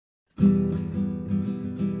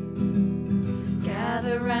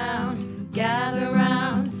gather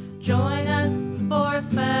round, join us for a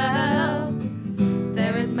spell.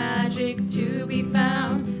 There is magic to be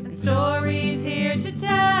found and stories here to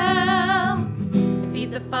tell.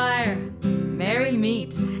 Feed the fire, merry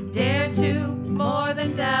meet, dare to more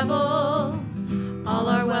than dabble. All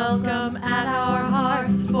are welcome at our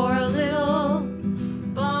hearth for a little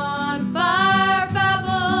bonfire babble.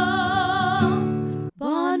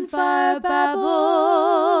 Bonfire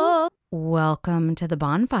babble. Welcome to the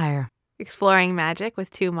bonfire. Exploring magic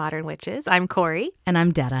with two modern witches. I'm Corey. And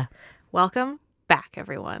I'm Detta. Welcome back,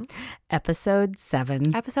 everyone. Episode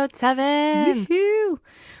 7. Episode 7. Woohoo!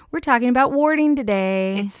 We're talking about warding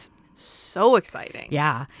today. It's so exciting.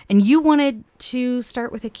 Yeah. And you wanted to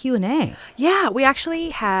start with a Q&A. Yeah, we actually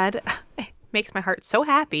had, it makes my heart so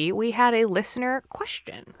happy, we had a listener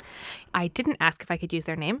question. I didn't ask if I could use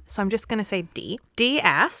their name, so I'm just going to say D. D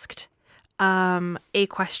asked a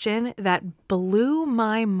question that blew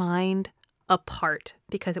my mind apart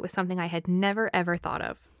because it was something I had never, ever thought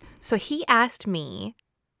of. So he asked me,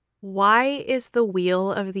 why is the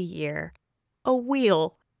wheel of the year a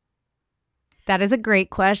wheel? That is a great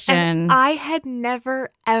question. And I had never,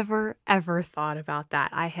 ever, ever thought about that.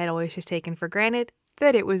 I had always just taken for granted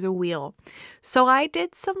that it was a wheel. So I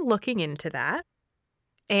did some looking into that.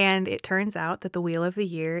 And it turns out that the wheel of the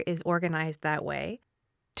year is organized that way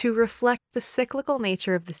to reflect the cyclical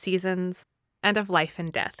nature of the seasons and of life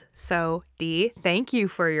and death. So, Dee, thank you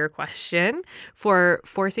for your question, for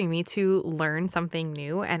forcing me to learn something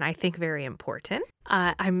new and I think very important.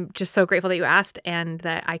 I'm just so grateful that you asked and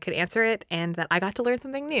that I could answer it and that I got to learn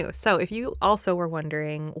something new. So if you also were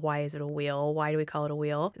wondering, why is it a wheel? Why do we call it a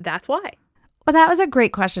wheel? That's why. Well, that was a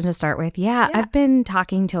great question to start with. Yeah, I've been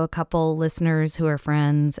talking to a couple listeners who are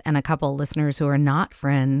friends and a couple listeners who are not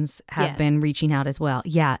friends have been reaching out as well.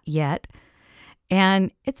 Yet.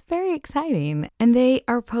 And it's very exciting. And they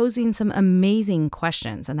are posing some amazing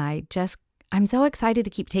questions. And I'm so excited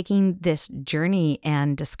to keep taking this journey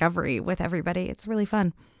and discovery with everybody. It's really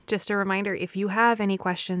fun. Just a reminder, if you have any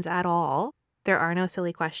questions at all, there are no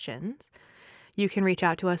silly questions. You can reach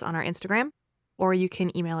out to us on our Instagram, or you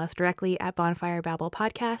can email us directly at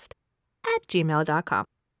bonfirebabblepodcast@gmail.com.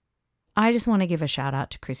 I just want to give a shout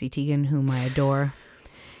out to Chrissy Teigen, whom I adore.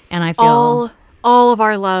 And I feel all of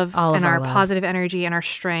our love all and of our our love. Positive energy and our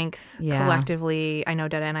strength Yeah. collectively, I know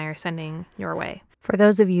Detta and I are sending your way. For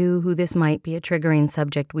those of you who this might be a triggering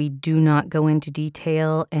subject, we do not go into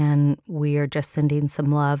detail and we are just sending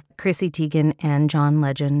some love. Chrissy Teigen and John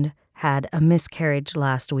Legend had a miscarriage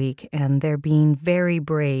last week and they're being very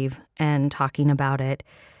brave and talking about it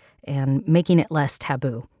and making it less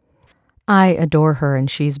taboo. I adore her and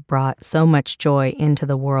she's brought so much joy into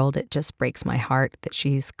the world. It just breaks my heart that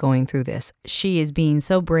she's going through this. She is being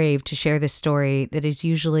so brave to share this story that is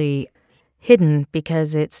usually hidden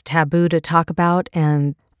because it's taboo to talk about,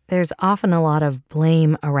 and there's often a lot of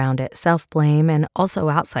blame around it, self-blame and also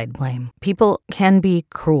outside blame. People can be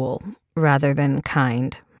cruel rather than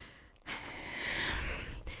kind.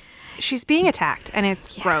 She's being attacked and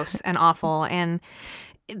it's gross and awful, and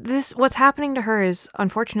what's happening to her is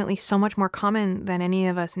unfortunately so much more common than any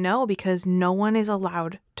of us know because no one is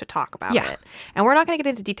allowed to talk about it. And we're not going to get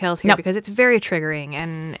into details here because it's very triggering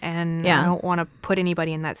and I don't want to put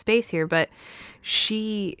anybody in that space here, but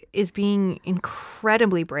she is being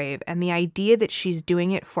incredibly brave, and the idea that she's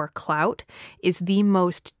doing it for clout is the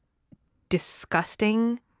most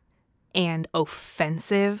disgusting and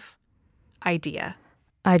offensive idea.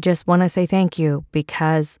 I just want to say thank you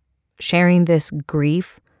because sharing this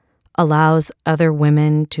grief allows other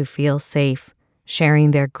women to feel safe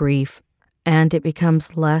sharing their grief, and it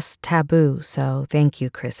becomes less taboo. So thank you,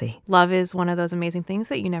 Chrissy. Love is one of those amazing things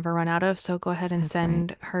that you never run out of. So go ahead and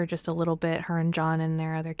send her just a little bit, her and John and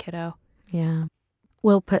their other kiddo. Yeah.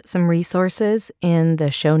 We'll put some resources in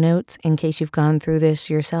the show notes in case you've gone through this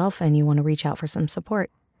yourself and you want to reach out for some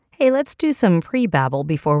support. Hey, let's do some pre-babble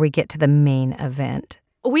before we get to the main event.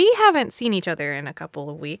 We haven't seen each other in a couple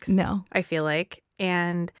of weeks. No. I feel like.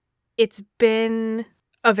 And it's been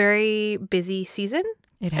a very busy season.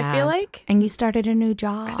 It has. I feel like. And you started a new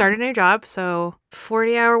job. I started a new job, so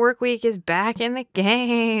 40-hour work week is back in the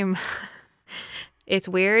game. It's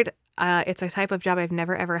weird. It's a type of job I've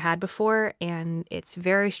never, ever had before, and it's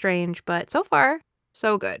very strange, but so far,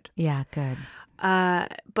 so good. Yeah, good.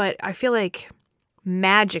 But I feel like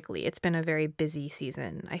magically it's been a very busy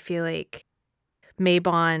season. I feel like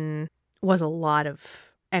Mabon was a lot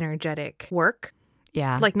of energetic work.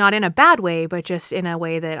 Yeah. Like not in a bad way, but just in a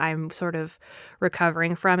way that I'm sort of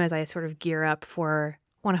recovering from as I sort of gear up for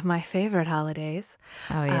one of my favorite holidays,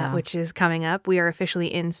 which is coming up. We are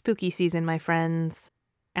officially in spooky season, my friends.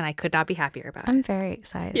 and I could not be happier about it. I'm very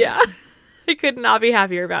excited. Yeah. I could not be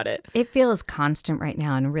happier about it. It feels constant right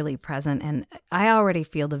now and really present. And I already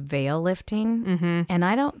feel the veil lifting. Mm-hmm. And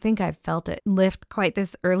I don't think I've felt it lift quite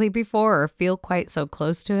this early before or feel quite so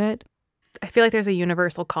close to it. I feel like there's a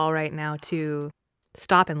universal call right now to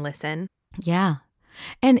stop and listen. Yeah.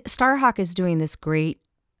 And Starhawk is doing this great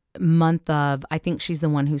month of, I think she's the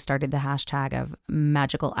one who started the hashtag of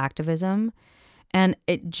magical activism. And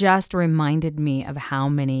it just reminded me of how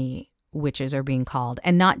many witches are being called,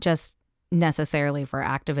 and not just necessarily for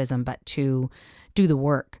activism, but to do the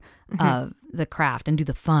work of the craft and do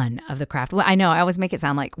the fun of the craft. Well, I know I always make it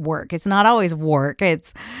sound like work. It's not always work.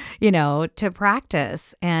 It's, to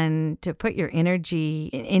practice and to put your energy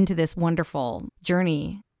into this wonderful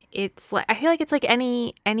journey. It's like, I feel like it's like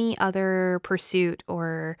any other pursuit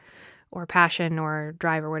or passion or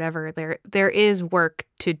drive or whatever. There is work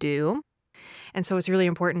to do. And so it's really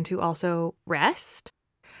important to also rest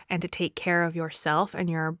and to take care of yourself and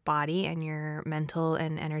your body and your mental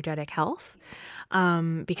and energetic health.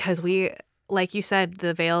 Because we, like you said,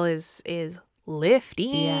 the veil is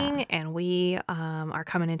lifting, and we are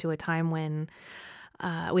coming into a time when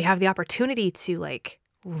we have the opportunity to like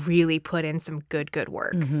really put in some good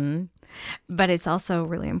work. Mm-hmm. But it's also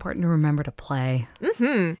really important to remember to play.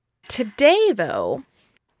 Mm-hmm. Today, though,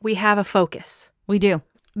 we have a focus. We do.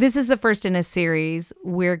 This is the first in a series.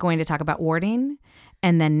 We're going to talk about warding.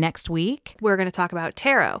 And then next week, we're going to talk about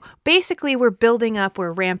tarot. Basically, we're ramping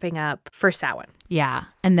up for Samhain. Yeah.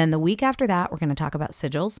 And then the week after that, we're going to talk about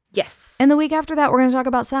sigils. Yes. And the week after that, we're going to talk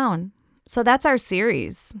about Samhain. So that's our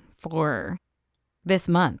series for this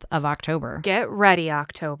month of October. Get ready,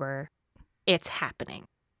 October. It's happening.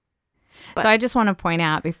 So I just want to point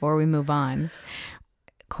out before we move on,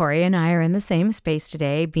 Corey and I are in the same space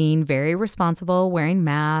today, being very responsible, wearing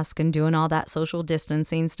masks and doing all that social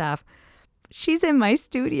distancing stuff. She's in my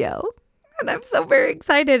studio, and I'm so very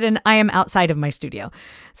excited, and I am outside of my studio.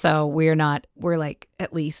 So we're like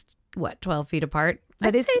at least, 12 feet apart?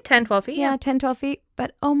 But I'd say 10, 12 feet. Yeah, 10, 12 feet.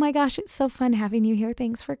 But oh my gosh, it's so fun having you here.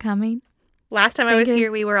 Thanks for coming. Last time I was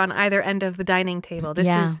here, we were on either end of the dining table. This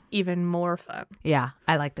is even more fun. Yeah,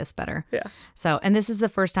 I like this better. Yeah. So, and this is the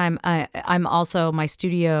first time my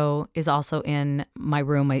studio is also in my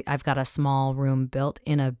room. I've got a small room built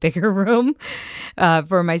in a bigger room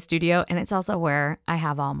for my studio. And it's also where I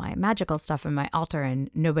have all my magical stuff in my altar, and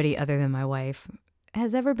nobody other than my wife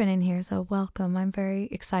has ever been in here. So welcome. I'm very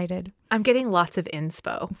excited. I'm getting lots of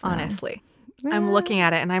inspo, honestly. I'm looking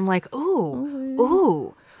at it and I'm like,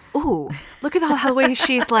 ooh, look at how the way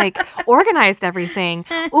she's like organized everything.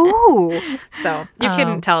 Ooh. So you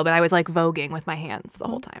couldn't tell, but I was like voguing with my hands the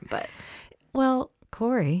whole time. But well,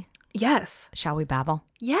 Corey. Yes. Shall we babble?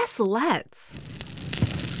 Yes, let's.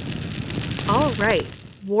 All right.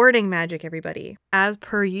 Warding magic, everybody. As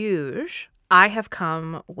per usual, I have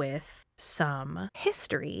come with some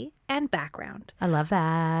history and background. I love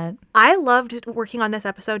that. I loved working on this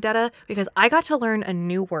episode, Detta, because I got to learn a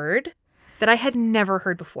new word that I had never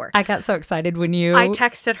heard before. I got so excited when I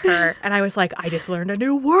texted her and I was like, I just learned a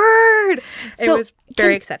new word. So it was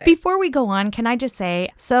very exciting. Before we go on, can I just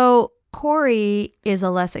say, so Corey is a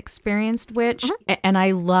less experienced witch, and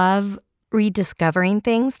I love rediscovering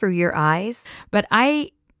things through your eyes, but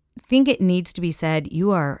I think it needs to be said,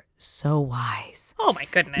 you are so wise. Oh my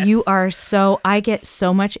goodness. I get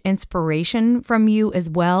so much inspiration from you as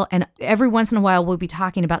well. And every once in a while we'll be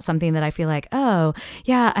talking about something that I feel like, oh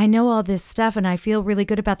yeah, I know all this stuff and I feel really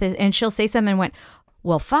good about this. And she'll say something and went,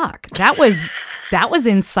 well, fuck, that was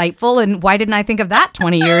insightful. And why didn't I think of that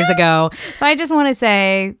 20 years ago? So I just want to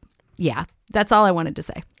say, yeah, that's all I wanted to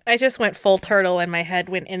say. I just went full turtle and my head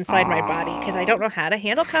went inside my body because I don't know how to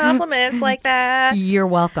handle compliments like that. You're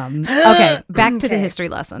welcome. Okay, back to the history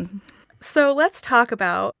lesson. So let's talk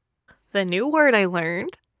about the new word I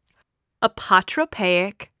learned,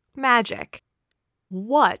 apotropaic magic.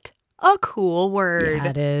 What a cool word. Yeah,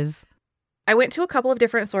 it is. I went to a couple of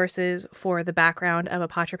different sources for the background of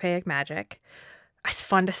apotropaic magic. It's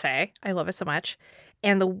fun to say. I love it so much.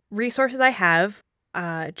 And the resources I have,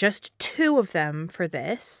 just 2 of them for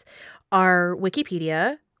this, are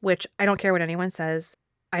Wikipedia, which I don't care what anyone says.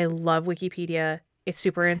 I love Wikipedia. It's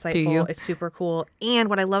super insightful. Do you? It's super cool. And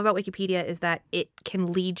what I love about Wikipedia is that it can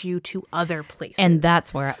lead you to other places. And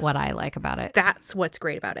that's what I like about it. That's what's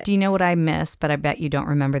great about it. Do you know what I miss, but I bet you don't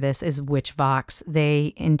remember this, is Witchvox.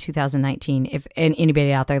 They, in 2019, if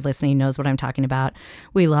anybody out there listening knows what I'm talking about,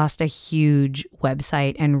 we lost a huge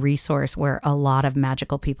website and resource where a lot of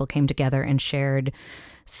magical people came together and shared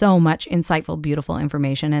so much insightful, beautiful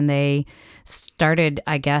information. And they started,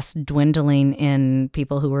 I guess, dwindling in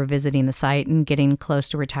people who were visiting the site and getting close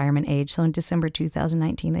to retirement age. So in December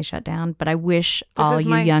 2019, they shut down. But I wish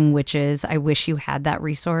young witches, I wish you had that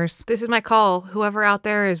resource. This is my call. Whoever out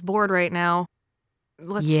there is bored right now,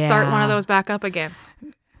 let's start one of those back up again.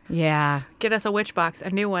 Yeah. Get us a witch box, a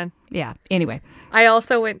new one. Yeah. Anyway. I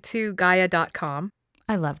also went to Gaia.com.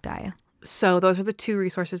 I love Gaia. So those are the two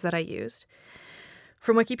resources that I used.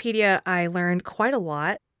 From Wikipedia, I learned quite a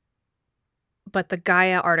lot. But the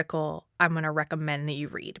Gaia article, I'm going to recommend that you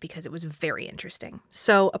read because it was very interesting.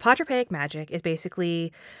 So apotropaic magic is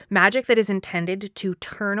basically magic that is intended to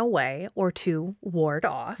turn away or to ward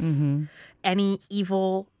off any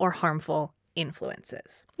evil or harmful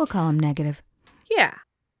influences. We'll call them negative. Yeah.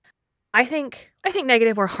 I think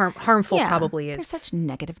negative or harmful probably is. They're such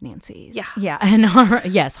negative Nancys. Yeah. Yeah. And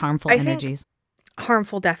harmful energies.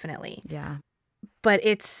 Harmful, definitely. Yeah. But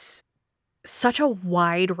it's such a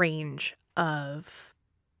wide range of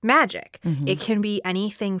magic. It can be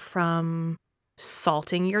anything from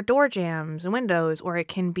salting your door jambs and windows, or it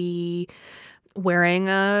can be wearing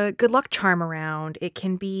a good luck charm around. It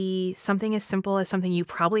can be something as simple as something you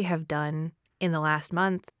probably have done in the last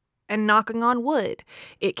month and knocking on wood.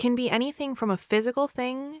 It can be anything from a physical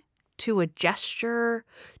thing to a gesture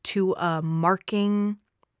to a marking.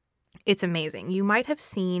 It's amazing. You might have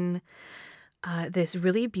seen this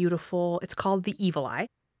really beautiful, it's called the Evil Eye.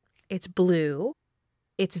 It's blue.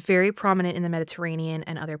 It's very prominent in the Mediterranean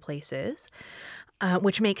and other places,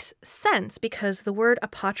 which makes sense because the word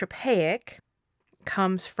apotropaic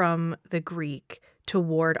comes from the Greek to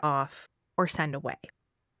ward off or send away.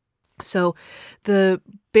 So the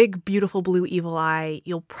big, beautiful blue evil eye,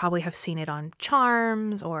 you'll probably have seen it on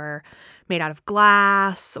charms or made out of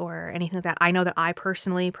glass or anything like that. I know that I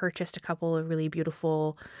personally purchased a couple of really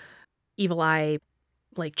beautiful evil eye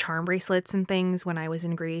like charm bracelets and things when I was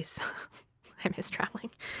in Greece. I miss traveling.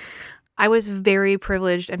 I was very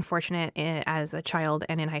privileged and fortunate as a child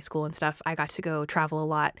and in high school and stuff. I got to go travel a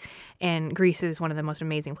lot, and Greece is one of the most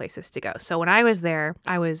amazing places to go. So when I was there,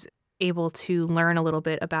 I was able to learn a little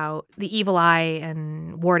bit about the evil eye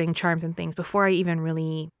and warding charms and things before I even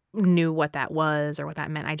really knew what that was or what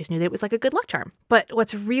that meant. I just knew that it was like a good luck charm. But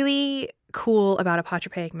what's really cool about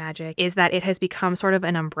apotropaic magic is that it has become sort of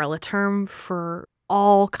an umbrella term for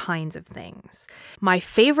all kinds of things. My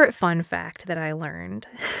favorite fun fact that I learned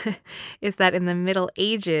is that in the Middle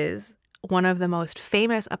Ages, one of the most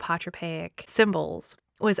famous apotropaic symbols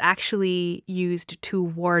was actually used to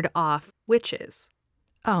ward off witches.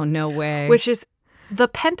 Oh, no way. Which is the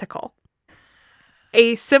pentacle.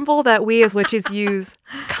 A symbol that we as witches use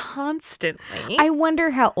constantly. I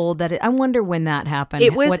wonder how old that is. I wonder when that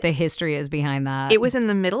happened. What the history is behind that. It was in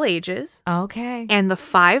the Middle Ages. Okay. And the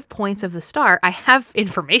 5 points of the star, I have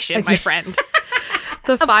information, my friend.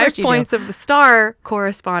 The 5 points of the star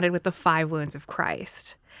corresponded with the 5 wounds of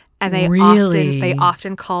Christ. And they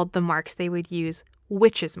often called the marks they would use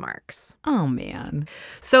witches' marks. Oh, man.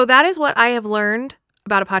 So that is what I have learned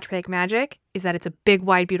about apotropaic magic, is that it's a big,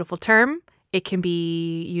 wide, beautiful term. It can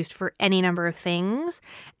be used for any number of things.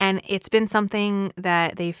 And it's been something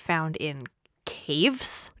that they've found in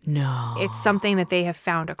caves. No. It's something that they have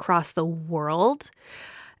found across the world.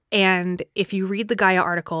 And if you read the Gaia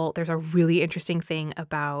article, there's a really interesting thing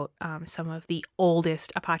about some of the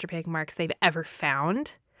oldest apotropaic marks they've ever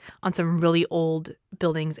found on some really old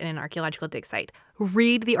buildings in an archaeological dig site.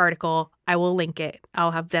 Read the article. I will link it.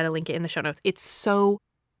 I'll have Detta link it in the show notes. It's so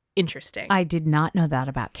interesting. I did not know that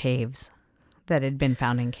about caves, that had been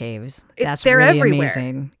found in caves. They're really everywhere.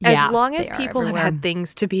 Amazing. As long as people have had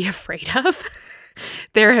things to be afraid of,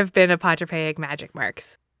 there have been apotropaic magic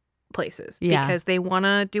marks places because they want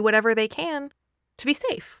to do whatever they can to be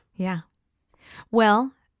safe. Yeah.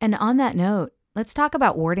 Well, and on that note, let's talk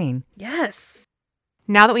about warding. Yes.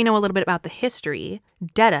 Now that we know a little bit about the history,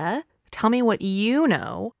 Detta, tell me what you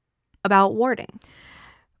know about warding.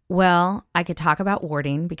 Well, I could talk about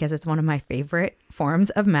warding because it's one of my favorite forms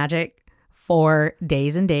of magic for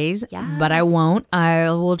days and days, but I won't. I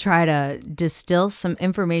will try to distill some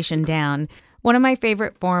information down. One of my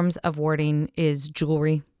favorite forms of warding is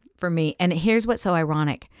jewelry for me. And here's what's so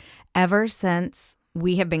ironic. Ever since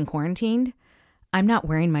we have been quarantined, I'm not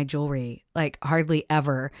wearing my jewelry, like hardly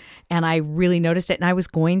ever. And I really noticed it. And I was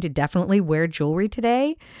going to definitely wear jewelry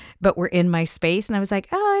today, but we're in my space. And I was like,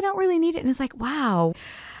 oh, I don't really need it. And it's like, wow.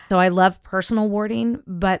 So I love personal warding,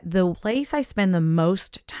 but the place I spend the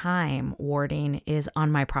most time warding is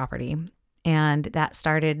on my property. And that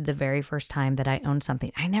started the very first time that I owned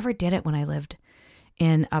something. I never did it when I lived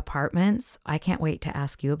in apartments. I can't wait to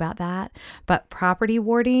ask you about that. But property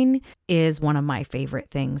warding is one of my favorite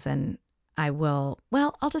things. And I'll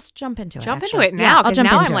just jump into it. Jump actually. into it now, because I'll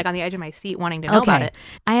jump now into I'm it. like on the edge of my seat wanting to know about it.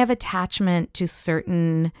 I have attachment to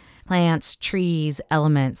certain plants, trees,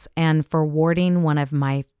 elements. And for warding, one of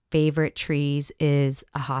my favorite trees is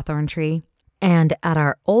a hawthorn tree. And at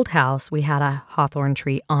our old house, we had a hawthorn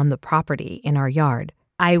tree on the property in our yard.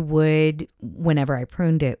 I would, whenever I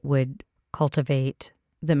pruned it, would cultivate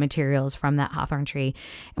the materials from that hawthorn tree.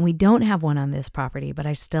 And we don't have one on this property, but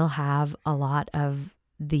I still have a lot of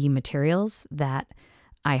the materials that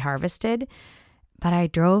I harvested. But I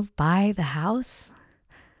drove by the house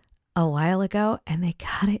a while ago and they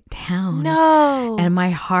cut it down. No. And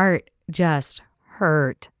my heart just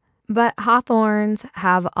hurt. But hawthorns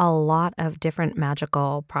have a lot of different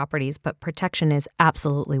magical properties, but protection is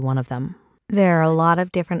absolutely one of them. There are a lot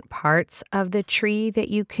of different parts of the tree that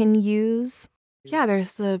you can use. Yeah,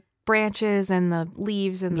 there's the branches and the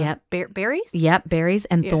leaves and the berries. Yep, berries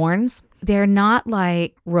and thorns. They're not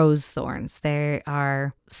like rose thorns. They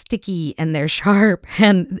are sticky and they're sharp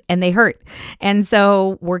and they hurt. And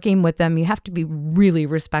so working with them, you have to be really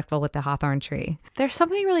respectful with the hawthorn tree. There's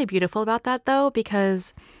something really beautiful about that, though,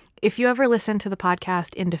 because if you ever listen to the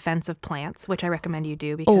podcast In Defense of Plants, which I recommend you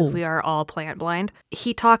do because we are all plant blind,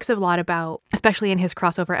 he talks a lot about, especially in his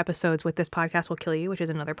crossover episodes with This Podcast Will Kill You, which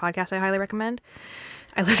is another podcast I highly recommend.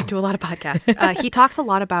 I listen to a lot of podcasts. He talks a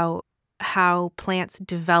lot about how plants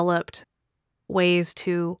developed ways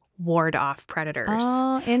to ward off predators.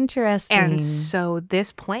 Oh, interesting. And so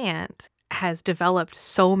this plant has developed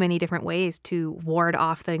so many different ways to ward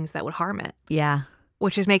off things that would harm it. Yeah.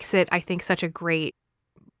 Which makes it, I think, such a great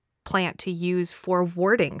plant to use for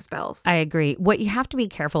warding spells. I agree. What you have to be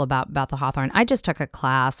careful about the hawthorn, I just took a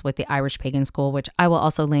class with the Irish Pagan School, which I will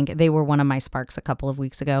also link. They were one of my sparks a couple of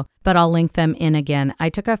weeks ago, but I'll link them in again. I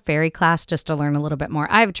took a fairy class just to learn a little bit more.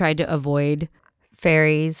 I've tried to avoid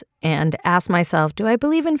fairies and ask myself, do I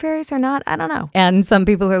believe in fairies or not? I don't know. And some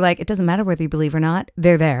people are like, it doesn't matter whether you believe or not.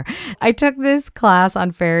 They're there. I took this class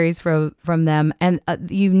on fairies from them. And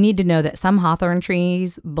you need to know that some hawthorn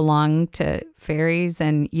trees belong to fairies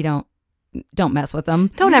and you don't mess with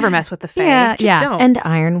them. Don't ever mess with the fae. Just don't. And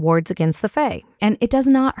iron wards against the fae. And it does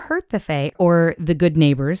not hurt the fae or the good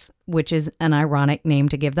neighbors, which is an ironic name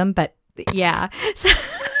to give them. But yeah.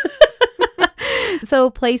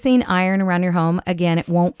 So placing iron around your home, again, it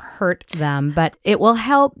won't hurt them, but it will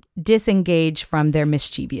help disengage from their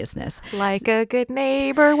mischievousness. Like a good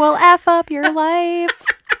neighbor will F up your life.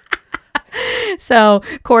 So,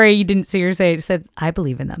 Corey, you didn't see her say it, said, I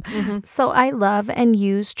believe in them. Mm-hmm. So I love and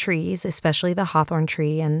use trees, especially the hawthorn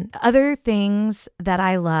tree and other things that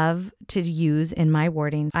I love to use in my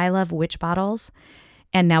warding. I love witch bottles.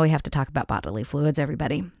 And now we have to talk about bodily fluids,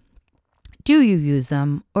 everybody. Do you use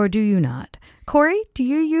them or do you not? Corey, do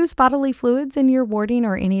you use bodily fluids in your warding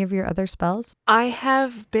or any of your other spells? I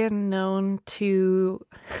have been known to,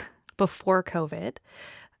 before COVID,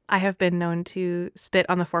 I have been known to spit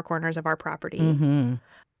on the four corners of our property. Mm-hmm.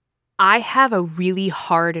 I have a really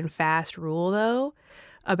hard and fast rule, though,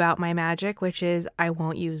 about my magic, which is I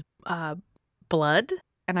won't use blood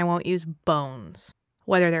and I won't use bones,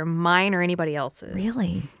 whether they're mine or anybody else's.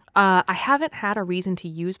 Really? I haven't had a reason to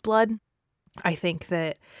use blood. I think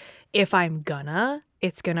that if I'm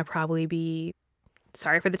it's gonna probably be,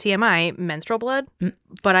 sorry for the TMI, menstrual blood,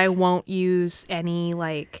 but I won't use any,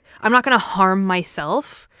 I'm not gonna harm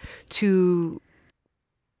myself to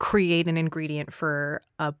create an ingredient for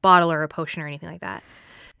a bottle or a potion or anything like that.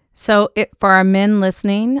 So for our men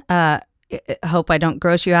listening, hope I don't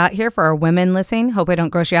gross you out here. For our women listening, hope I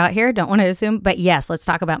don't gross you out here. Don't want to assume, but yes, let's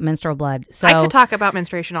talk about menstrual blood. So I could talk about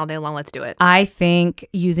menstruation all day long. Let's do it. I think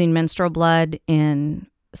using menstrual blood in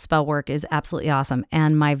spell work is absolutely awesome.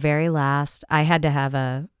 And my very last, I had to have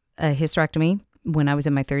a hysterectomy when I was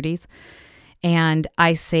in my 30s, and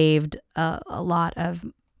I saved a lot of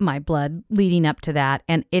my blood leading up to that.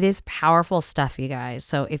 And it is powerful stuff, you guys.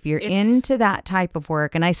 So if you're into that type of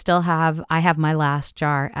work, and I have my last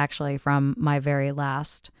jar actually from my very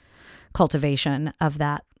last cultivation of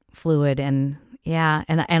that fluid. And yeah,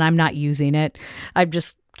 and I'm not using it. I'm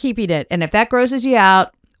just keeping it. And if that grosses you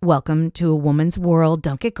out, welcome to a woman's world.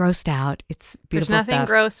 Don't get grossed out. It's beautiful stuff. There's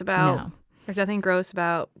nothing gross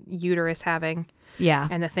about uterus having. Yeah.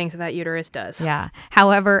 And the things that uterus does. Yeah.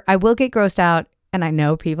 However, I will get grossed out. And I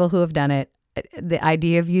know people who have done it. The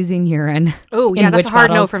idea of using urine. Oh, yeah, that's a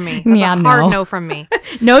hard no from me. That's a hard no from me.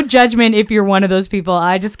 No judgment if you're one of those people.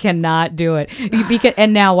 I just cannot do it.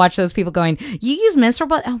 And now watch those people going, you use menstrual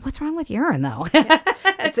blood? Oh, what's wrong with urine, though? Yeah.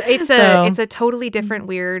 It's a totally different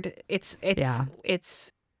weird. It's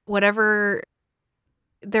whatever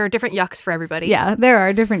there are different yucks for everybody. Yeah, there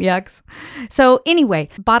are different yucks. So anyway,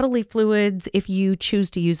 bodily fluids, if you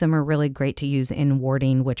choose to use them, are really great to use in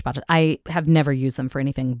warding witch bottles. I have never used them for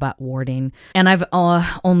anything but warding, and I've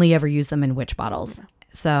only ever used them in witch bottles.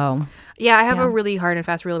 So yeah, I have a really hard and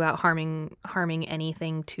fast rule about harming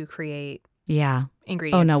anything to create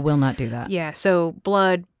ingredients. Oh no, we'll not do that. Yeah, so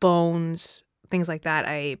blood, bones, things like that.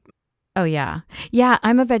 Oh, yeah. Yeah,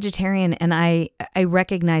 I'm a vegetarian, and I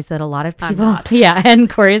recognize that a lot of people... I'm not. Yeah, and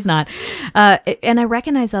Corey is not. And I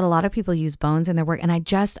recognize that a lot of people use bones in their work, and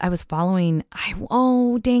I was following...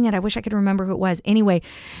 oh, dang it, I wish I could remember who it was. Anyway,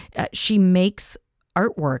 she makes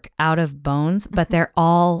artwork out of bones, but they're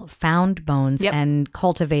all found bones and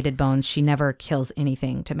cultivated bones. She never kills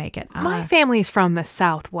anything to make it. My family's from the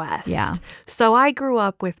Southwest. Yeah. So I grew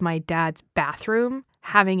up with my dad's bathroom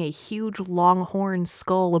having a huge longhorn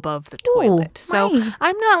skull above the toilet. So right.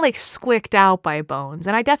 I'm not like squicked out by bones.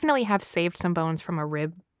 And I definitely have saved some bones from a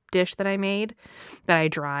rib dish that I made that I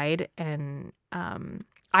dried. And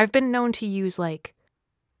I've been known to use like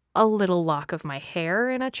a little lock of my hair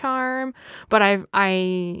in a charm. But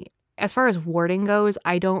I as far as warding goes,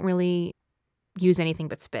 I don't really use anything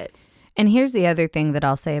but spit. And here's the other thing that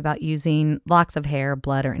I'll say about using locks of hair,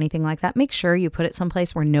 blood, or anything like that. Make sure you put it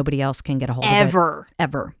someplace where nobody else can get a hold of it.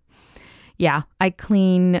 Ever. Yeah. I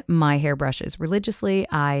clean my hairbrushes religiously.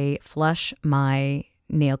 I flush my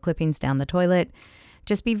nail clippings down the toilet.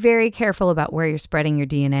 Just be very careful about where you're spreading your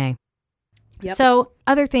DNA. Yep. So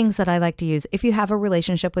other things that I like to use, if you have a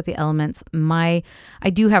relationship with the elements, I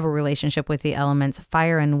do have a relationship with the elements.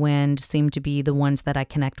 Fire and wind seem to be the ones that I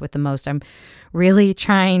connect with the most. I'm really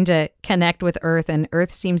trying to connect with earth, and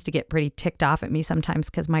earth seems to get pretty ticked off at me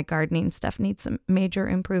sometimes because my gardening stuff needs some major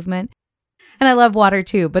improvement. And I love water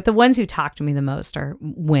too, but the ones who talk to me the most are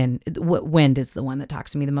wind. Wind is the one that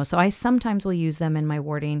talks to me the most. So I sometimes will use them in my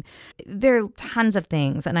warding. There are tons of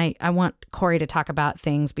things, and I want Corey to talk about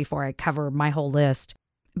things before I cover my whole list.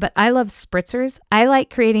 But I love spritzers. I like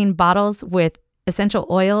creating bottles with essential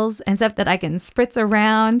oils and stuff that I can spritz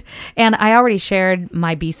around. And I already shared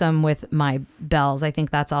my besom with my bells. I think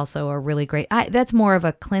that's also a really great, that's more of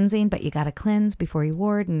a cleansing, but you got to cleanse before you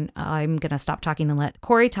ward. And I'm going to stop talking and let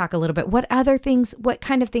Corey talk a little bit. What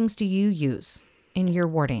kind of things do you use in your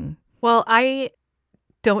warding? Well, I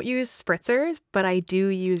don't use spritzers, but I do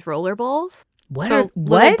use roller balls. What? So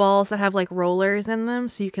little balls that have like rollers in them,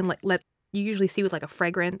 so you can like you usually see with like a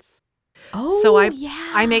fragrance. Oh, so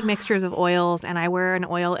yeah. I make mixtures of oils, and I wear an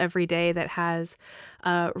oil every day that has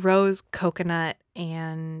rose, coconut,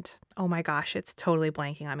 and oh my gosh, it's totally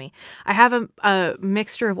blanking on me. I have a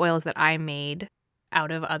mixture of oils that I made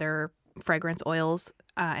out of other fragrance oils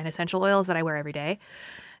and essential oils that I wear every day,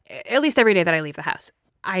 at least every day that I leave the house.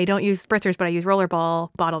 I don't use spritzers, but I use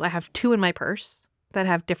rollerball bottles. I have 2 in my purse that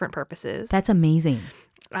have different purposes. That's amazing.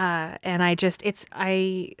 And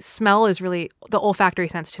smell is really, the olfactory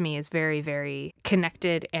sense to me is very, very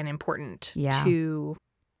connected and important to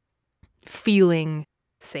feeling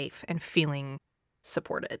safe and feeling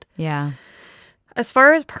supported. Yeah. As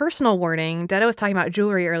far as personal warding, Detta was talking about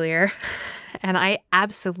jewelry earlier, and I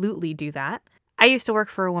absolutely do that. I used to work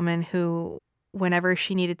for a woman who, whenever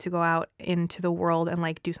she needed to go out into the world and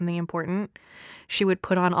like do something important, she would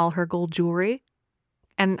put on all her gold jewelry.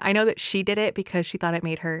 And I know that she did it because she thought it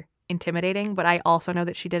made her intimidating, but I also know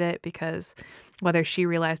that she did it because whether she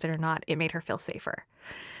realized it or not, it made her feel safer.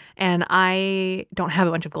 And I don't have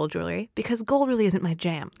a bunch of gold jewelry because gold really isn't my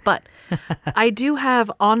jam. But I do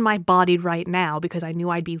have on my body right now, because I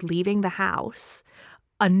knew I'd be leaving the house,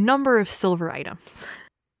 a number of silver items,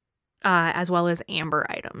 as well as amber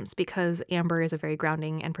items, because amber is a very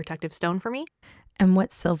grounding and protective stone for me. And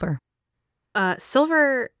what's silver?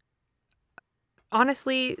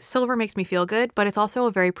 Honestly, silver makes me feel good, but it's also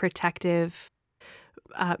a very protective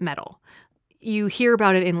metal. You hear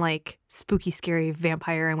about it in like spooky, scary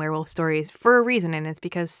vampire and werewolf stories for a reason, and it's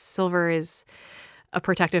because silver is a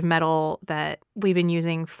protective metal that we've been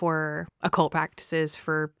using for occult practices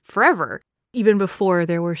for forever, even before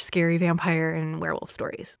there were scary vampire and werewolf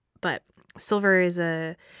stories. But silver is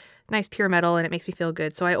a nice pure metal, and it makes me feel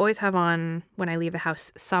good. So I always have on, when I leave the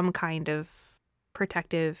house, some kind of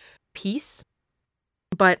protective piece.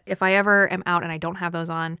 But if I ever am out and I don't have those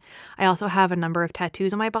on, I also have a number of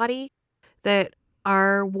tattoos on my body that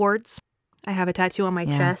are wards. I have a tattoo on my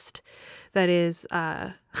chest that is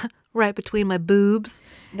right between my boobs.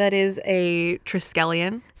 That is a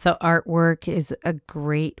Triskelion. So artwork is a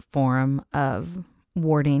great form of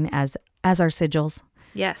warding, as are sigils.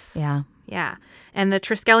 Yes. Yeah. Yeah. And the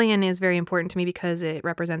Triskelion is very important to me because it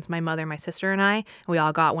represents my mother, my sister, and I. We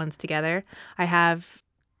all got ones together. I have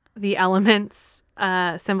the elements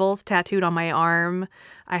symbols tattooed on my arm.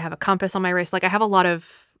 I have a compass on my wrist. Like I have a lot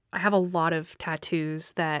of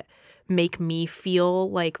tattoos that make me feel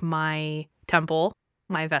like my temple,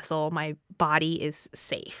 my vessel, my body is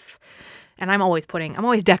safe. And I'm always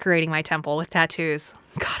decorating my temple with tattoos.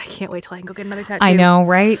 God, I can't wait till I can go get another tattoo. I know,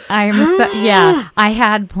 right? I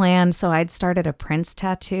had planned, so I'd started a Prince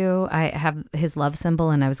tattoo. I have his love symbol,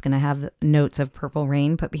 and I was going to have notes of Purple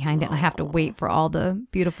Rain put behind it. And I have to wait for all the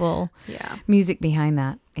beautiful music behind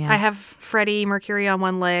that. Yeah. I have Freddie Mercury on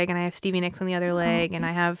one leg, and I have Stevie Nicks on the other leg, and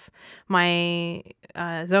I have my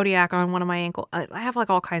Zodiac on one of my ankle. I have like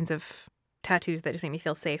all kinds of tattoos that just make me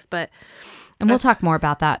feel safe. And we'll talk more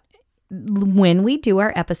about that when we do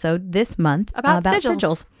our episode this month about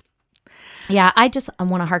sigils. Yeah, I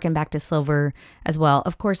want to harken back to silver as well.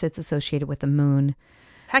 Of course, it's associated with the moon.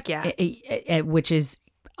 Heck yeah. Which is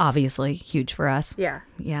obviously huge for us. Yeah.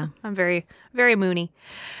 Yeah. I'm very, very moony.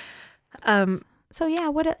 So yeah,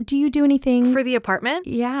 what do you do anything for the apartment?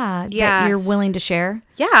 Yeah. That you're willing to share?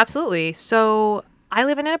 Yeah, absolutely. So I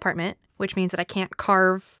live in an apartment, which means that I can't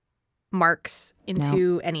carve marks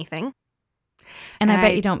into anything. And I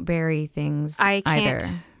bet you don't bury things I can't either.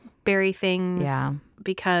 Bury things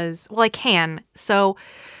because, well, I can. So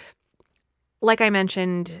like I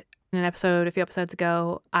mentioned in a few episodes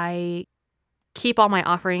ago, I keep all my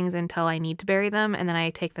offerings until I need to bury them, and then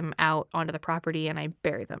I take them out onto the property and I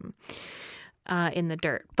bury them in the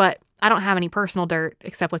dirt. But I don't have any personal dirt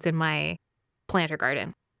except what's in my planter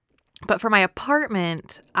garden. But for my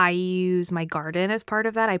apartment, I use my garden as part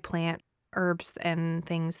of that. I plant herbs and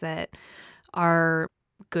things that are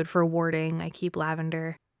good for warding. I keep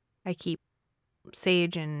lavender. I keep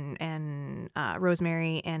sage and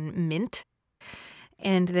rosemary and mint.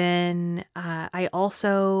 And then I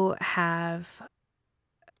also have,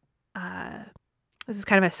 this is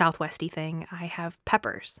kind of a Southwesty thing, I have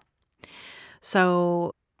peppers.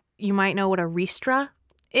 So you might know what a ristra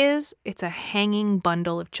is. It's a hanging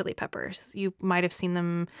bundle of chili peppers. You might have seen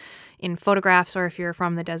them in photographs, or if you're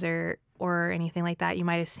from the desert or anything like that, you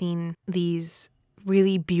might have seen these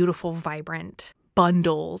really beautiful, vibrant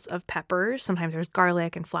bundles of peppers. Sometimes there's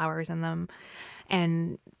garlic and flowers in them,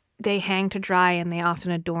 and they hang to dry, and they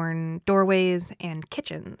often adorn doorways and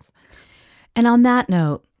kitchens. And on that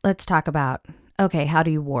note, let's talk about, okay, how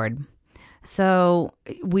do you ward? So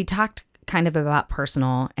we talked kind of about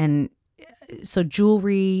personal, and so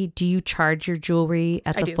jewelry, do you charge your jewelry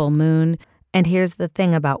at the full moon? And here's the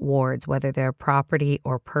thing about wards, whether they're property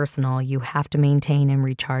or personal, you have to maintain and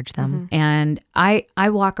recharge them. Mm-hmm. And I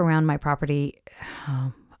walk around my property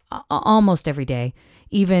almost every day,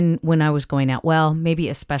 even when I was going out. Well, maybe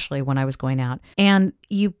especially when I was going out. And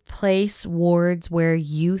you place wards where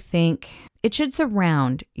you think it should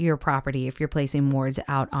surround your property if you're placing wards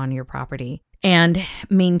out on your property. And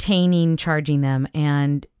maintaining, charging them,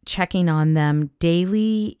 and checking on them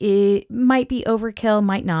daily, it might be overkill,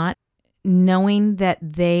 might not. Knowing that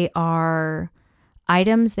they are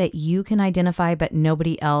items that you can identify but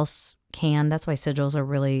nobody else can. That's why sigils are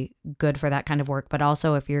really good for that kind of work. But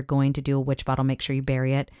also, if you're going to do a witch bottle, make sure you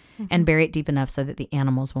bury it, and bury it deep enough so that the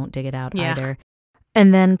animals won't dig it out either.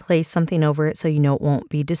 And then place something over it so you know it won't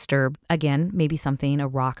be disturbed. Again, maybe a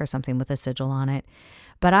rock or something with a sigil on it.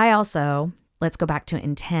 But let's go back to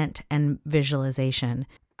intent and visualization.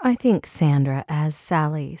 I think Sandra, as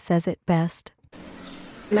Sally, says it best.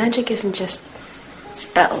 Magic isn't just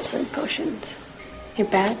spells and potions. Your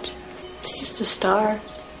badge, it's just a star.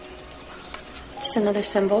 Just another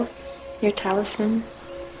symbol. Your talisman.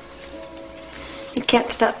 It can't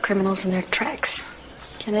stop criminals in their tracks,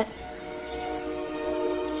 can it?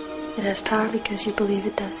 It has power because you believe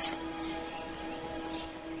it does.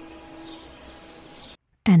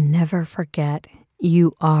 And never forget,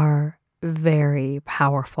 you are very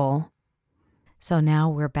powerful. So now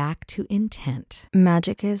we're back to intent.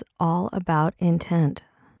 Magic is all about intent.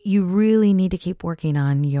 You really need to keep working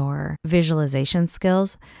on your visualization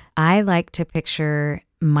skills. I like to picture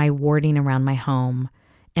my warding around my home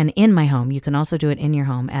and in my home. You can also do it in your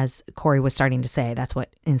home, as Corey was starting to say. That's what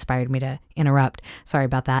inspired me to interrupt. Sorry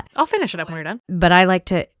about that. I'll finish it up when we're done. But I like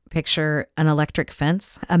to picture an electric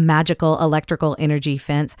fence, a magical electrical energy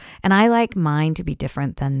fence. And I like mine to be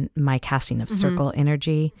different than my casting of circle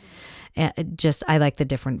energy. I like the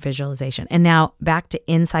different visualization. And now back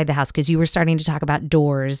to inside the house, because you were starting to talk about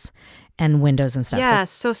doors and windows and stuff. Yeah,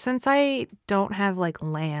 so since I don't have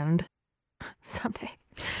land, someday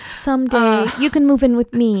you can move in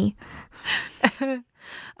with me. Since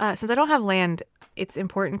I don't have land, it's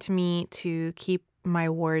important to me to keep my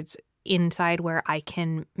wards inside where I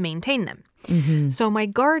can maintain them. Mm-hmm. So my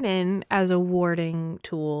garden as a warding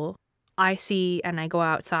tool, I see, and I go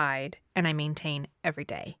outside and I maintain every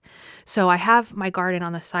day. So I have my garden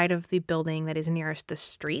on the side of the building that is nearest the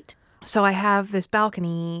street. So I have this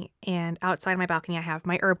balcony, and outside my balcony I have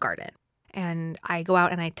my herb garden. And I go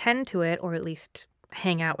out and I tend to it, or at least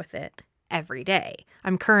hang out with it every day.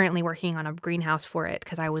 I'm currently working on a greenhouse for it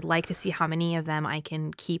because I would like to see how many of them I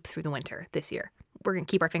can keep through the winter this year. We're going to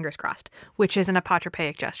keep our fingers crossed, which is an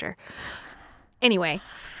apotropaic gesture. Anyway,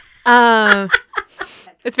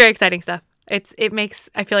 it's very exciting stuff. I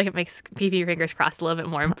feel like it makes keeping your fingers crossed a little bit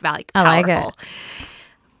more powerful. I like it.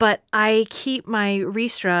 But I keep my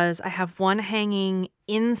ristras. I have one hanging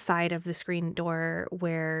inside of the screen door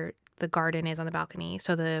where the garden is on the balcony,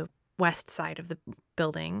 so the west side of the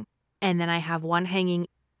building. And then I have one hanging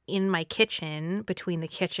in my kitchen, between the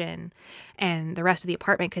kitchen and the rest of the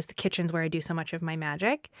apartment, because the kitchen's where I do so much of my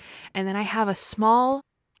magic. And then I have a small,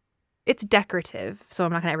 it's decorative, so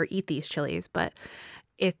I'm not going to ever eat these chilies, but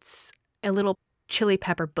it's a little chili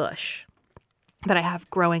pepper bush that I have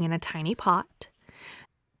growing in a tiny pot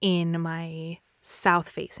in my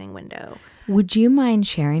south-facing window. Would you mind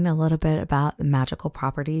sharing a little bit about the magical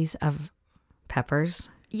properties of peppers?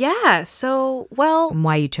 Yeah. So, well, And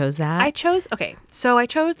why you chose that? I chose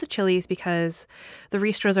the chilies because the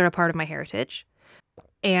ristras are a part of my heritage.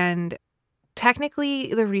 And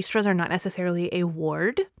technically, the ristras are not necessarily a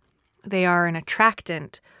ward. They are an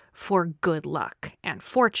attractant for good luck and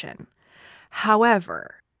fortune.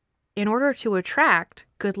 However, in order to attract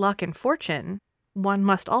good luck and fortune, one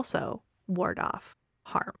must also ward off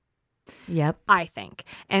harm. Yep. I think.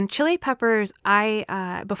 And chili peppers,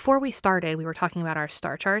 before we started, we were talking about our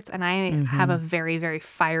star charts, and I have a very, very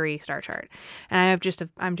fiery star chart. And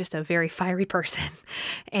I'm just a very fiery person.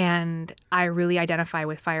 And I really identify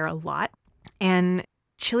with fire a lot. And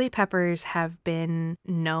chili peppers have been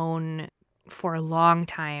known for a long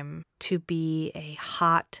time to be a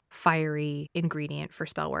hot, fiery ingredient for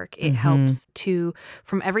spell work. It helps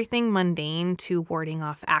from everything mundane to warding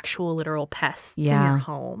off actual literal pests in your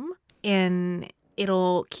home. And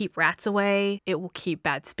it'll keep rats away. It will keep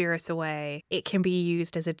bad spirits away. It can be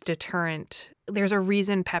used as a deterrent. There's a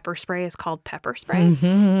reason pepper spray is called pepper spray.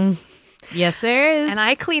 Yes, there is. And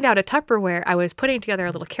I cleaned out a Tupperware. I was putting together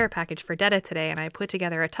a little care package for Detta today, and I put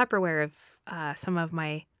together a Tupperware of some of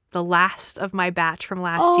the last of my batch from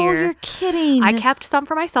last year. Oh, you're kidding. I kept some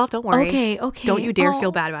for myself. Don't worry. Okay. Don't you dare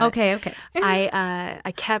feel bad about it. Okay.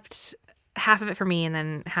 I kept half of it for me and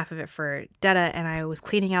then half of it for Detta, and I was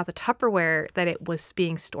cleaning out the Tupperware that it was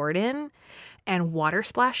being stored in, and water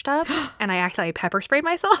splashed up, and I actually pepper sprayed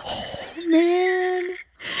myself. Oh, man.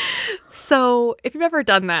 So if you've ever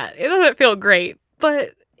done that, it doesn't feel great,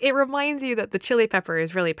 but it reminds you that the chili pepper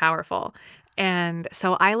is really powerful. And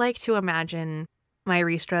so I like to imagine my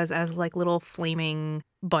ristras as like little flaming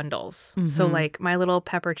bundles. So like my little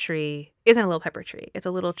pepper tree isn't a little pepper tree. It's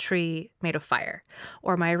a little tree made of fire.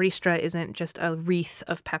 Or my ristra isn't just a wreath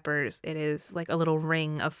of peppers. It is like a little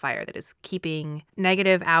ring of fire that is keeping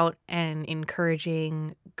negative out and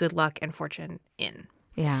encouraging good luck and fortune in.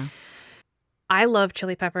 Yeah. I love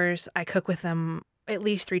chili peppers. I cook with them at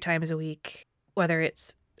least 3 times a week, whether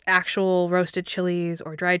it's actual roasted chilies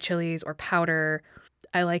or dried chilies or powder.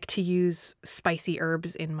 I like to use spicy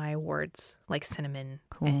herbs in my wards, like cinnamon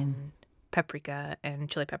and paprika and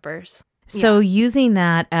chili peppers. So using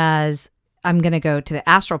that as, I'm going to go to the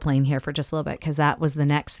astral plane here for just a little bit, because that was the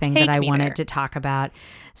next thing that I wanted to talk about.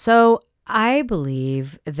 So I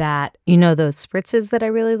believe that, those spritzes that I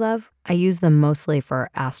really love, I use them mostly for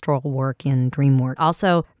astral work and dream work.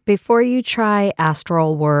 Also, before you try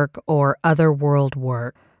astral work or other world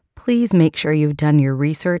work, please make sure you've done your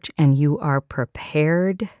research and you are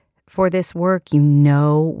prepared for this work. You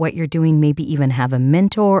know what you're doing, maybe even have a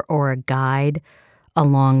mentor or a guide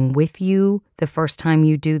along with you the first time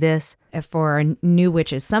you do this. For new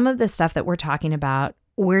witches, some of the stuff that we're talking about,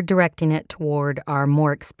 we're directing it toward our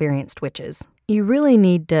more experienced witches. You really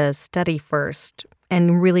need to study first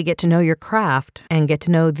and really get to know your craft and get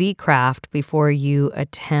to know the craft before you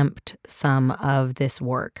attempt some of this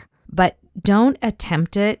work. But don't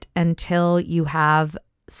attempt it until you have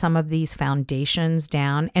some of these foundations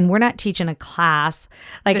down. And we're not teaching a class.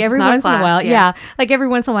 Like This every is not a once in a class, while. yeah. Like every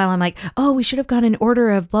once in a while, I'm like, oh, we should have gone in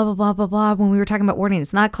order of blah, blah, blah, blah, blah when we were talking about wording.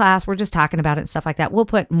 It's not a class. We're just talking about it and stuff like that. We'll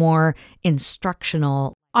put more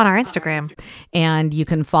instructional On our Instagram. and you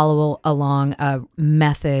can follow along a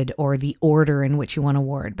method or the order in which you want to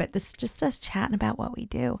word. But this is just us chatting about what we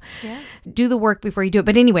do. Yeah. Do the work before you do it.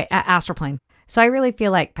 But anyway, astral plane. So I really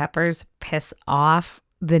feel like peppers piss off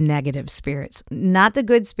the negative spirits, not the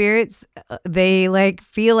good spirits. They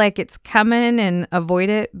feel like it's coming and avoid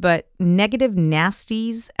it. But negative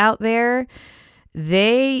nasties out there,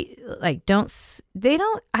 they I don't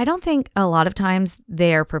think a lot of times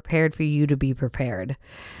they are prepared for you to be prepared.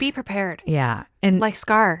 Be prepared. Yeah. And Like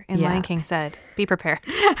Scar in Yeah. Lion King said, be prepared.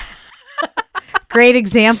 great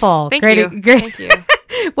example. Thank great, you. Great. Thank you.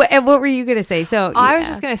 And what were you going to say? So I was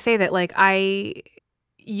just going to say that, like,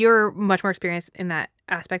 you're much more experienced in that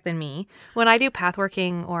aspect than me. When I do path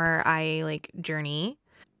working or I, like, journey,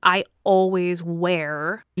 I always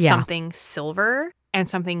wear something silver and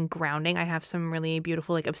something grounding. I have some really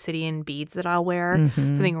beautiful, like, obsidian beads that I'll wear. Mhm.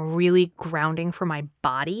 Something really grounding for my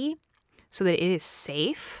body so that it is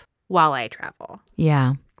safe while I travel.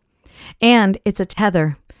 Yeah. And it's a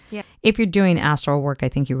tether. Yeah. If you're doing astral work, I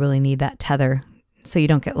think you really need that tether so you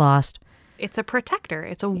don't get lost. It's a protector.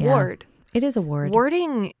 It's a Yeah. ward. It is a word.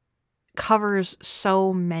 Warding covers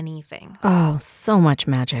so many things. Oh, so much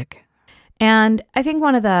magic. And I think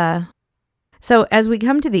so as we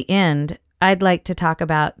come to the end, I'd like to talk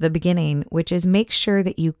about the beginning, which is make sure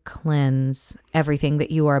that you cleanse everything that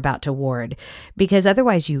you are about to ward, because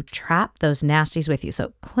otherwise you trap those nasties with you.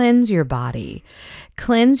 So cleanse your body,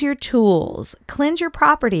 cleanse your tools, cleanse your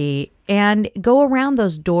property, and go around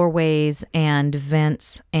those doorways and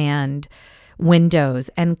vents and windows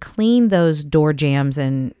and clean those door jambs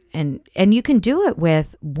and you can do it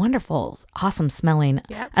with wonderful, awesome smelling.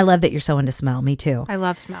 Yep. I love that you're so into smell. Me too. I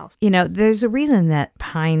love smells. You know, there's a reason that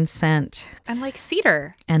pine scent And like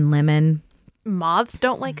cedar. and lemon. Moths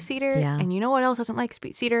don't like cedar. Yeah. And you know what else doesn't like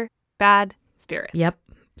cedar? Bad spirits. Yep.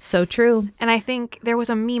 So true. And I think there was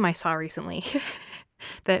a meme I saw recently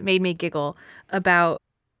that made me giggle about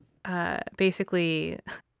basically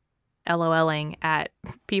LOLing at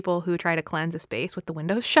people who try to cleanse a space with the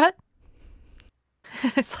windows shut.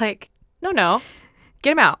 It's like, no.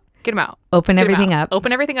 Get them out. Get them out. Open Get 'em everything out. up.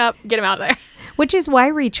 Open everything up. Get them out of there. Which is why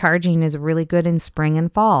recharging is really good in spring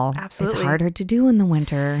and fall. Absolutely. It's harder to do in the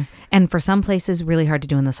winter. And for some places, really hard to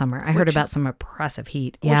do in the summer. I heard Which about is- some oppressive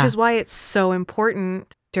heat. Which Yeah. is why it's so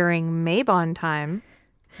important during Mabon time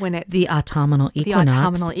when it's The autumnal the equinox.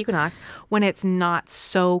 autumnal equinox, when it's not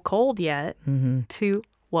so cold yet, to,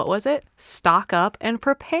 what was it? Stock up and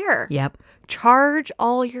prepare. Yep. Charge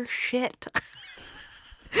all your shit.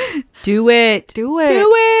 Do it. Do it.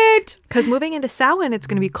 Do it. Because moving into Samhain, it's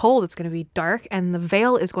going to be cold, it's going to be dark, and the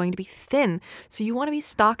veil is going to be thin. So you want to be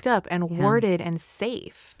stocked up and warded and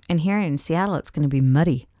safe. And here in Seattle, it's going to be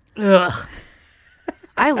muddy. Ugh.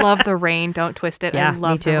 I love the rain. Don't twist it. Yeah, I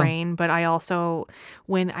love me too. the rain. But I also,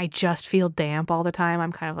 when I just feel damp all the time,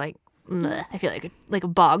 I'm kind of like, "Ugh," I feel like a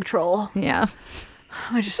bog troll. Yeah.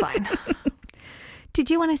 Which is fine. Did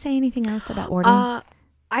you want to say anything else about warding?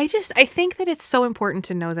 I think that it's so important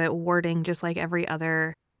to know that warding, just like every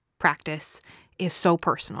other practice, is so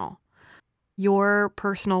personal. Your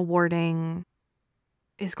personal warding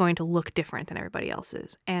is going to look different than everybody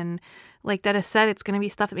else's. And like Detta said, it's going to be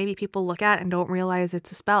stuff that maybe people look at and don't realize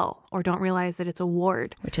it's a spell or don't realize that it's a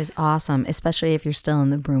ward. Which is awesome, especially if you're still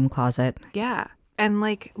in the broom closet. Yeah. And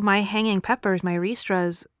like my hanging peppers, my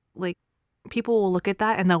ristras, like people will look at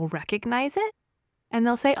that and they'll recognize it. And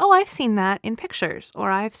they'll say, oh, I've seen that in pictures, or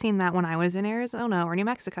I've seen that when I was in Arizona or New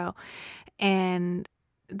Mexico. And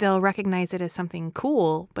they'll recognize it as something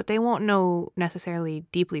cool, but they won't know necessarily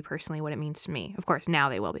deeply personally what it means to me. Of course, now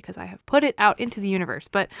they will because I have put it out into the universe,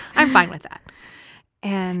 but I'm fine with that.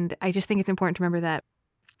 And I just think it's important to remember that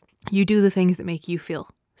you do the things that make you feel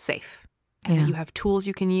safe. And Yeah. that you have tools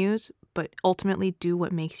you can use, but ultimately do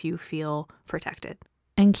what makes you feel protected.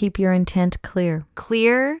 And keep your intent clear.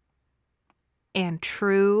 Clear and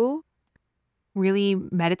true. Really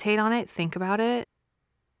meditate on it. Think about it.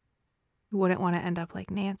 You wouldn't want to end up like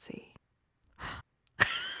Nancy.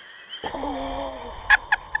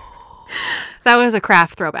 That was a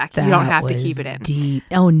craft throwback. You don't have to keep it in. Deep.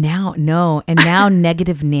 Oh, now, no. And now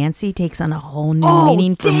negative Nancy takes on a whole new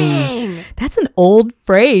meaning for me. Dang. That's an old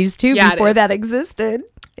phrase, too, Yeah, it before is. that existed.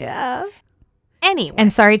 Yeah. Anyway,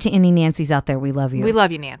 And sorry to any Nancys out there. We love you. we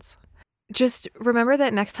love you, Nance. Just remember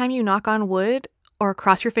that next time you knock on wood or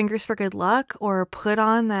cross your fingers for good luck or put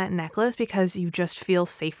on that necklace because you just feel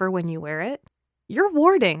safer when you wear it, you're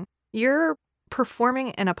warding. You're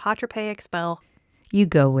performing an apotropaic spell. You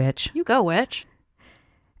go, witch. You go, witch.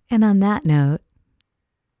 And on that note,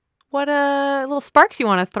 What little sparks you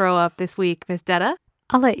want to throw up this week, Miss Detta?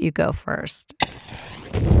 I'll let you go first.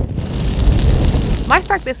 My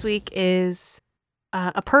spark this week is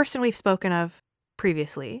a person we've spoken of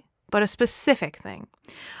previously, but a specific thing.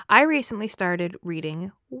 I recently started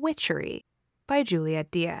reading Witchery by Juliet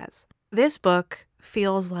Diaz. This book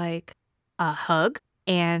feels like a hug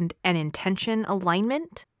and an intention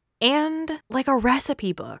alignment and like a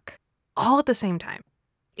recipe book all at the same time.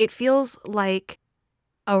 It feels like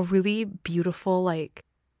a really beautiful like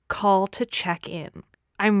call to check in.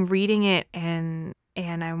 I'm reading it and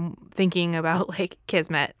I'm thinking about like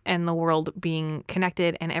Kismet and the world being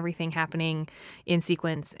connected and everything happening in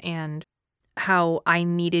sequence, and how I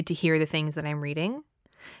needed to hear the things that I'm reading,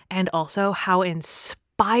 and also how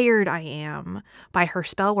inspired I am by her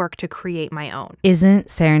spell work to create my own. Isn't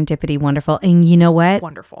serendipity wonderful? And you know what?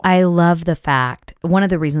 Wonderful. I love the fact, one of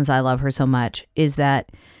the reasons I love her so much is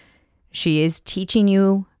that she is teaching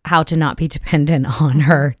you how to not be dependent on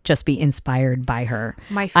her, just be inspired by her.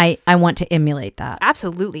 I want to emulate that.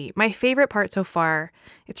 Absolutely. My favorite part so far,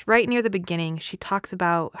 it's right near the beginning. She talks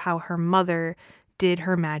about how her mother did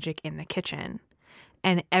her magic in the kitchen.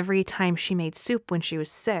 And every time she made soup when she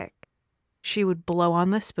was sick, she would blow on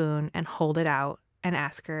the spoon and hold it out and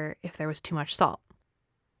ask her if there was too much salt.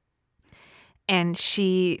 And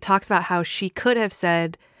she talks about how she could have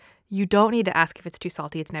said, you don't need to ask if it's too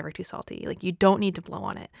salty. It's never too salty. Like, you don't need to blow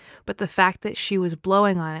on it. But the fact that she was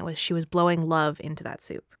blowing on it was she was blowing love into that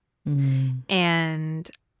soup. And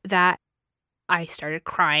that I started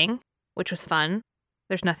crying, which was fun.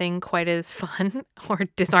 There's nothing quite as fun or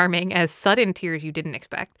disarming as sudden tears you didn't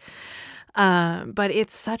expect. But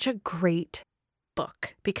it's such a great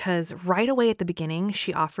book because right away at the beginning,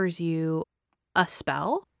 she offers you a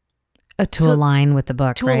spell. To align with the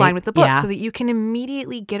book, To right? align with the book, Yeah. so that you can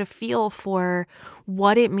immediately get a feel for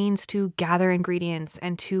what it means to gather ingredients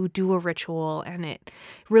and to do a ritual. And it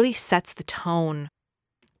really sets the tone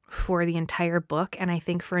for the entire book, and I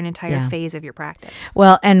think for an entire phase of your practice.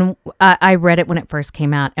 Well, and I read it when it first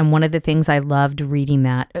came out, and one of the things I loved reading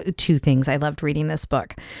two things I loved reading this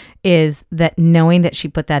book, is that knowing that she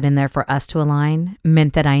put that in there for us to align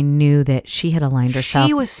meant that I knew that she had aligned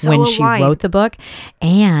herself when she wrote the book.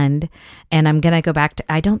 And I'm going to go back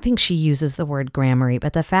to, I don't think she uses the word grammary,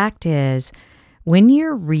 but the fact is, when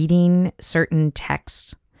you're reading certain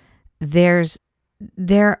texts,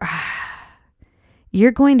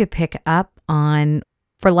 you're going to pick up on,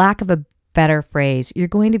 for lack of a better phrase, you're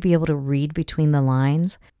going to be able to read between the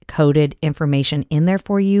lines, coded information in there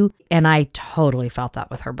for you. And I totally felt that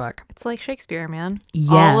with her book. It's like Shakespeare, man.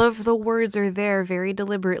 Yes. All of the words are there very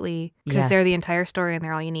deliberately because they're the entire story and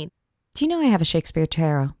they're all you need. Do you know I have a Shakespeare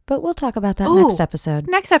tarot? But we'll talk about that Ooh, next episode.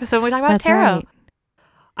 Next episode, we talk about That's tarot. right.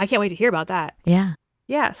 I can't wait to hear about that. Yeah.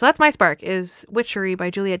 Yeah, so that's my spark, is Witchery by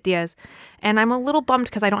Juliet Diaz. And I'm a little bummed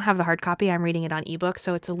because I don't have the hard copy. I'm reading it on ebook,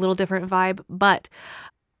 so it's a little different vibe. But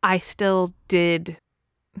I still did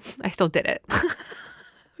it.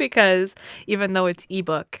 Because even though it's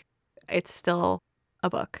ebook, it's still a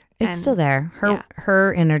book. It's still there.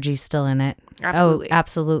 Her energy's still in it. Absolutely. Oh,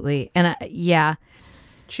 absolutely. And yeah.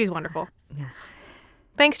 She's wonderful. Yeah.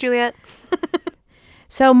 Thanks, Juliet.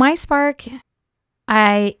 So my spark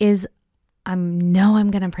I know I'm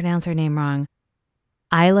going to pronounce her name wrong.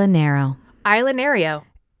 Isla Nero. Isla Nerio.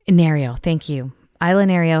 Nerio, thank you. Isla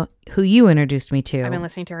Nerio, who you introduced me to. I've been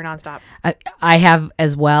listening to her nonstop. I have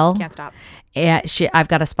as well. Can't stop. I've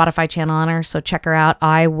got a Spotify channel on her, so check her out.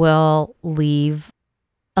 I will leave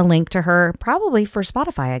a link to her, probably for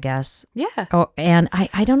Spotify, I guess. Yeah. Oh, and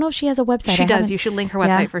I don't know if she has a website. She does. You should link her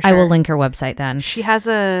website for sure. I will link her website then. She has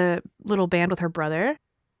a little band with her brother.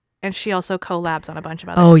 And she also collabs on a bunch of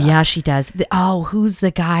other stuff. Oh, stuff. yeah, she does. Who's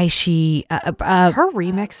the guy she... her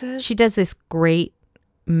remixes? She does this great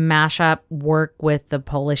mashup work with the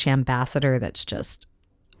Polish ambassador that's just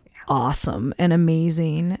awesome and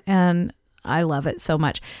amazing. And I love it so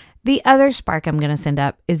much. The other spark I'm going to send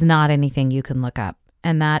up is not anything you can look up.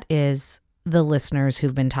 And that is the listeners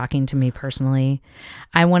who've been talking to me personally.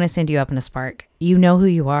 I want to send you up in a spark. You know who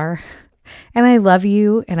you are. And I love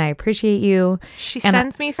you and I appreciate you. She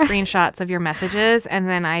sends me screenshots of your messages and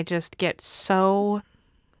then I just get so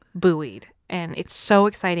buoyed. And it's so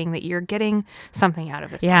exciting that you're getting something out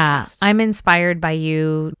of this podcast. I'm inspired by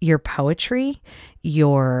you, your poetry,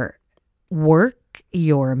 your work,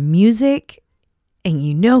 your music, and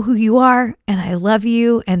you know who you are. And I love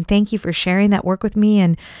you. And thank you for sharing that work with me.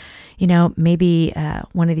 And, maybe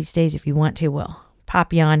one of these days, if you want to, we'll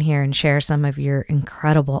pop you on here and share some of your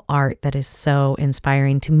incredible art that is so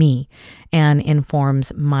inspiring to me and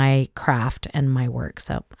informs my craft and my work.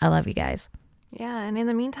 So I love you guys. Yeah. And in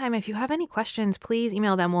the meantime, if you have any questions, please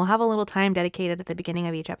email them. We'll have a little time dedicated at the beginning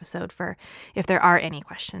of each episode for if there are any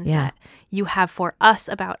questions that you have for us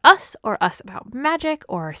or us about magic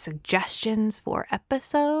or suggestions for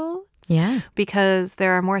episodes. Yeah. Because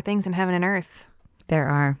there are more things in heaven and earth. There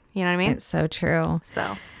are. You know what I mean? It's so true.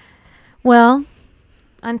 So, well,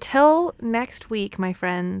 until next week, my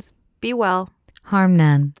friends, be well. Harm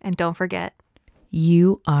none. And don't forget,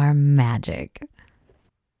 you are magic.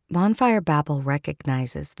 Bonfire Babble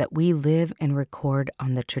recognizes that we live and record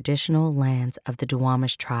on the traditional lands of the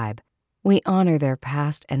Duwamish tribe. We honor their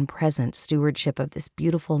past and present stewardship of this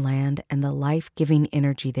beautiful land and the life-giving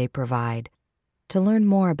energy they provide. To learn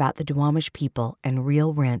more about the Duwamish people and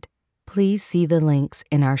Real Rent, please see the links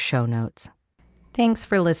in our show notes. Thanks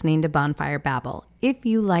for listening to Bonfire Babble. If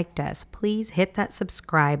you liked us, please hit that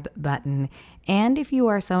subscribe button. And if you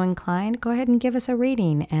are so inclined, go ahead and give us a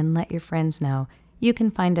rating and let your friends know. You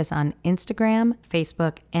can find us on Instagram,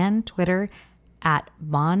 Facebook, and Twitter at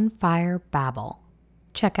Bonfire Babble.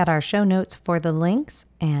 Check out our show notes for the links,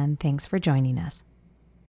 and thanks for joining us.